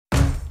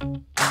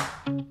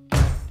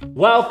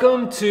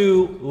Welcome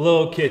to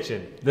Lil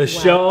Kitchen, the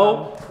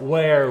show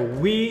where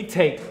we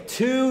take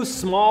two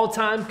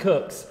small-time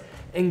cooks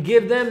and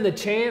give them the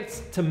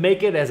chance to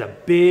make it as a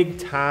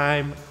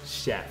big-time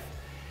chef.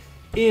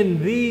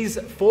 In these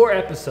 4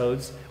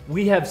 episodes,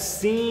 we have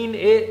seen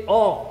it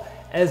all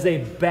as they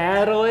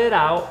battle it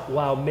out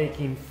while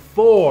making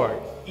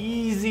 4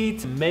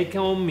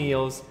 easy-to-make-home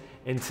meals.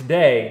 And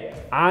today,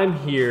 I'm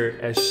here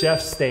as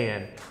Chef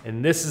Stan,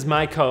 and this is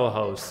my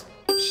co-host,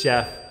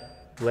 Chef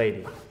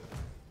Lady.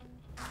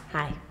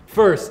 Hi.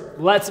 First,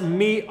 let's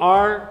meet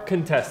our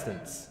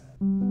contestants.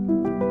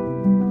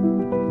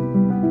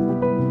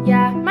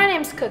 Yeah, my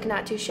name's Cook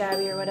Not Too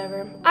Shabby or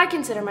whatever. I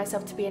consider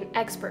myself to be an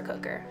expert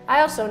cooker.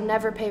 I also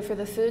never pay for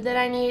the food that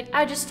I need,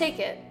 I just take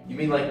it. You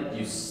mean like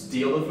you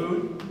steal the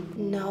food?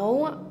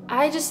 No,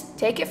 I just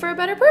take it for a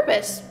better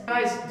purpose.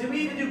 Guys, do we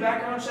even do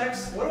background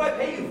checks? What do I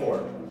pay you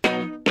for?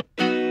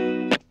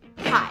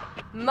 Hi,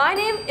 my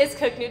name is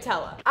Cook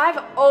Nutella.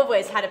 I've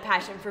always had a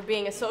passion for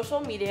being a social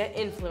media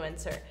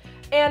influencer.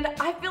 And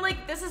I feel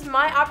like this is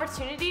my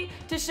opportunity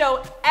to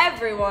show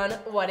everyone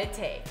what it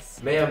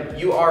takes. Ma'am,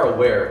 you are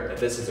aware that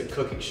this is a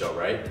cooking show,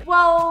 right?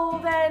 Well,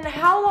 then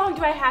how long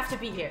do I have to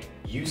be here?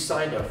 You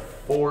signed a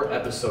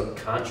 4-episode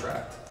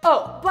contract.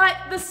 Oh, but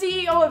the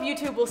CEO of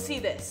YouTube will see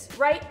this,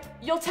 right?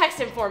 You'll text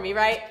him for me,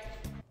 right?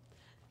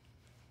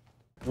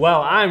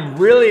 Well, I'm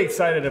really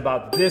excited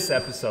about this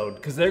episode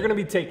because they're gonna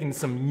be taking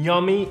some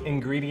yummy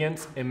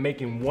ingredients and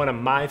making one of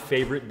my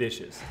favorite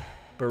dishes,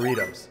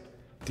 burritos.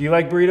 Do you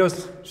like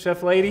burritos,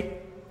 Chef Lady?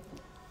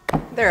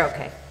 They're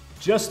okay.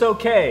 Just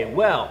okay.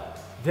 Well,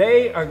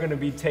 they are gonna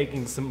be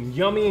taking some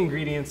yummy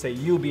ingredients that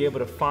you'll be able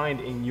to find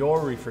in your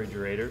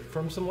refrigerator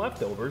from some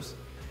leftovers.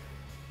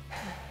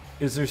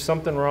 Is there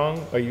something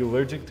wrong? Are you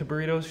allergic to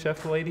burritos,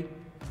 Chef Lady?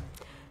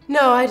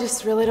 No, I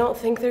just really don't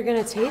think they're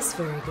gonna taste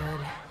very good.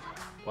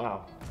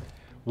 Wow.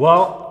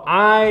 Well,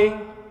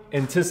 I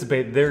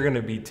anticipate they're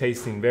gonna be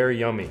tasting very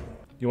yummy.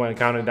 You wanna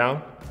count it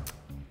down?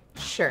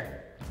 Sure.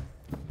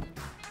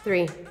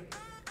 3,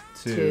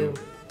 2,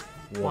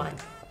 1.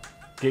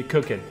 Get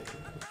cooking.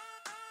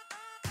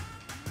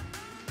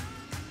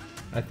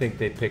 I think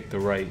they picked the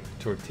right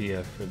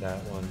tortilla for that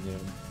one, yeah.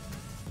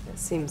 That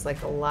seems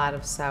like a lot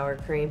of sour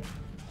cream.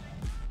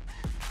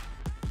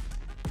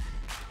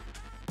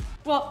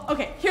 Well,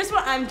 okay, here's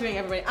what I'm doing,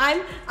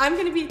 everybody. I'm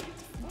gonna be,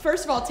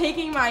 first of all,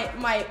 taking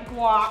my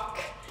guac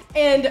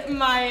and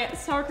my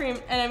sour cream,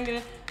 and I'm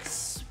gonna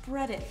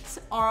spread it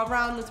all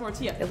around the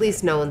tortilla. At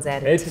least no one's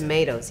added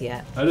tomatoes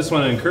yet. I just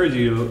want to encourage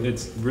you,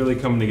 it's really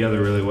coming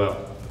together really well.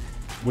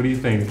 What do you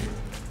think,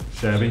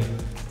 Shabby?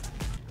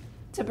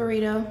 It's a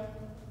burrito.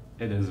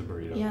 It is a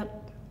burrito.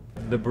 Yep.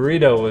 The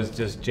burrito was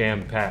just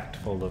jam-packed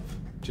full of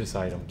just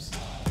items.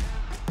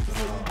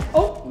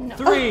 Oh, no.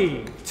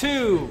 3,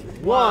 2,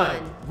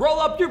 1. Roll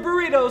up your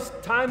burritos,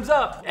 time's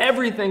up.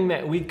 Everything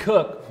that we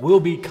cook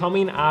will be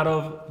coming out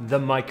of the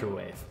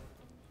microwave.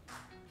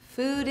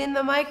 Food in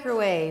the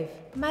microwave,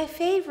 my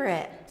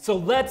favorite. So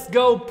let's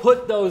go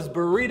put those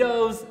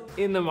burritos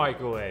in the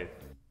microwave.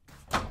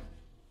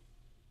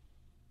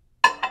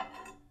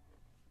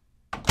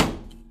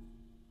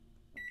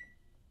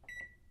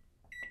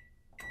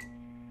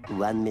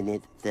 One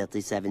minute,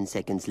 37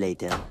 seconds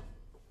later.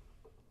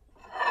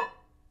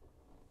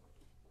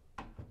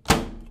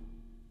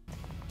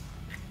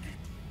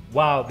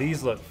 Wow,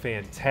 these look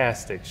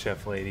fantastic,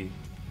 Chef Lady.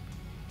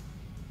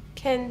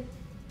 Can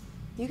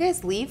you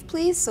guys leave,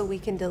 please, so we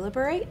can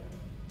deliberate?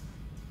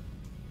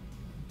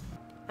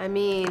 I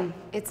mean,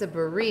 it's a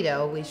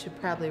burrito. We should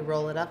probably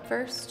roll it up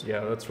first. Yeah,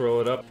 let's roll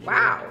it up.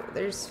 Wow,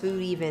 there's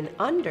food even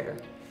under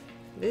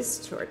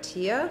this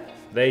tortilla.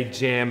 They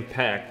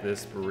jam-packed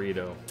this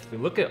burrito. If you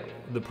look at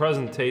the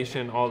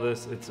presentation, all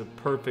this, it's a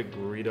perfect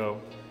burrito.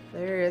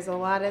 There is a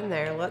lot in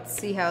there. Let's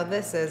see how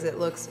this is. It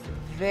looks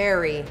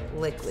very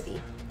liquidy.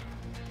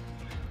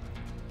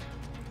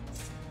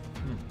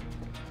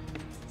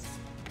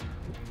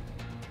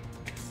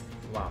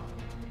 Wow,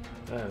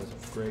 that is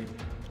a great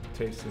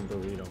tasting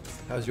burrito.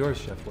 How's yours,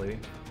 Chef Lady?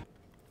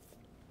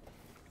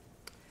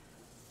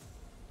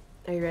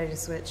 Are you ready to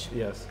switch?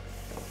 Yes.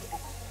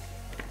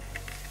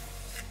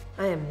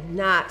 I am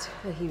not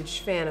a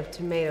huge fan of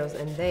tomatoes,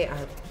 and they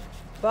are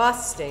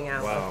busting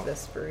out Wow. of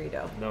this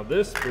burrito. Now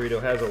this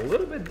burrito has a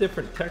little bit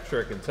different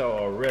texture, I can tell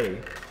already.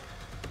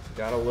 It's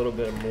got a little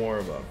bit more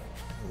of a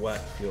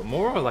wet feel.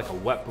 More like a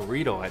wet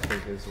burrito, I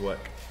think, is what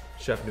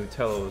Chef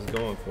Nutella was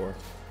going for.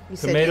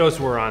 Tomatoes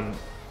were on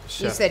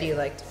Chef. You said you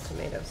liked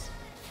tomatoes.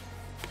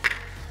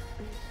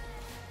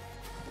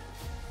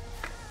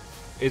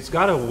 It's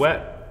got a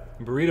wet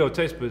burrito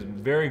taste, but it's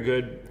very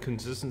good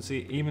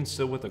consistency, even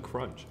still with a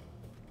crunch.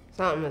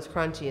 Something was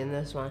crunchy in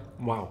this one.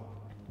 Wow.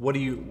 What are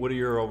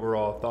your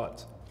overall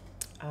thoughts?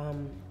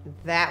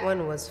 That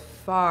one was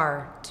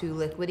far too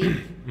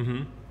liquidy.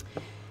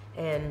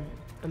 And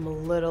I'm a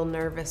little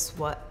nervous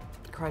what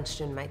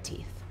crunched in my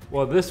teeth.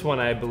 Well, this one,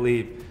 I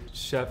believe,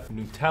 Chef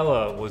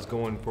Nutella was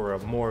going for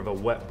more of a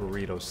wet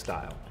burrito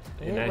style.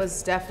 And It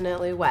was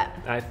definitely wet.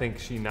 I think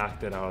she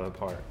knocked it out of the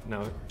park.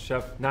 Now,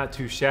 Chef Not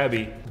Too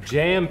Shabby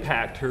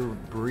jam-packed her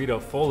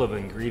burrito full of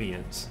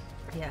ingredients.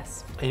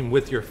 Yes. And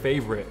with your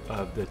favorite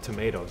of the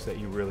tomatoes that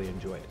you really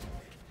enjoyed.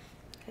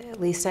 At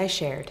least I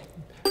shared.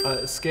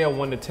 Scale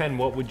 1 to 10,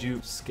 what would you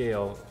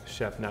scale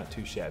Chef Not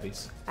Too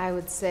Shabby's? I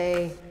would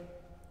say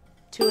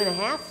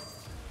 2.5.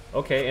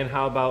 Okay, and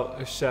how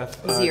about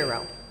Chef?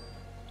 0.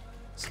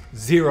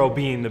 0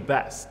 being the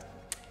best.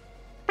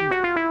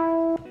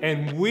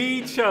 And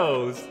we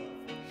chose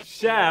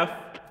Chef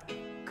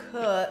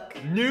Cook.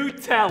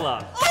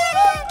 Nutella. Oh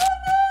my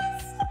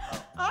goodness!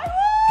 I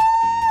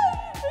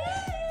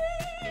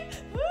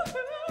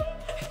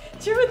won!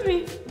 Cheer with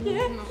me.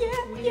 Yeah.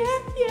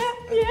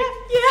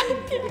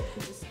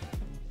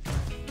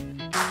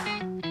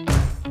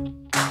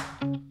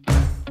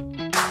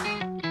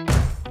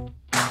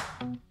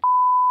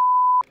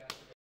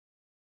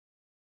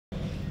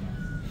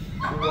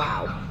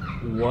 Wow.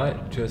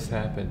 What just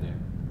happened there?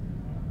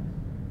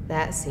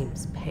 That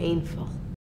seems painful.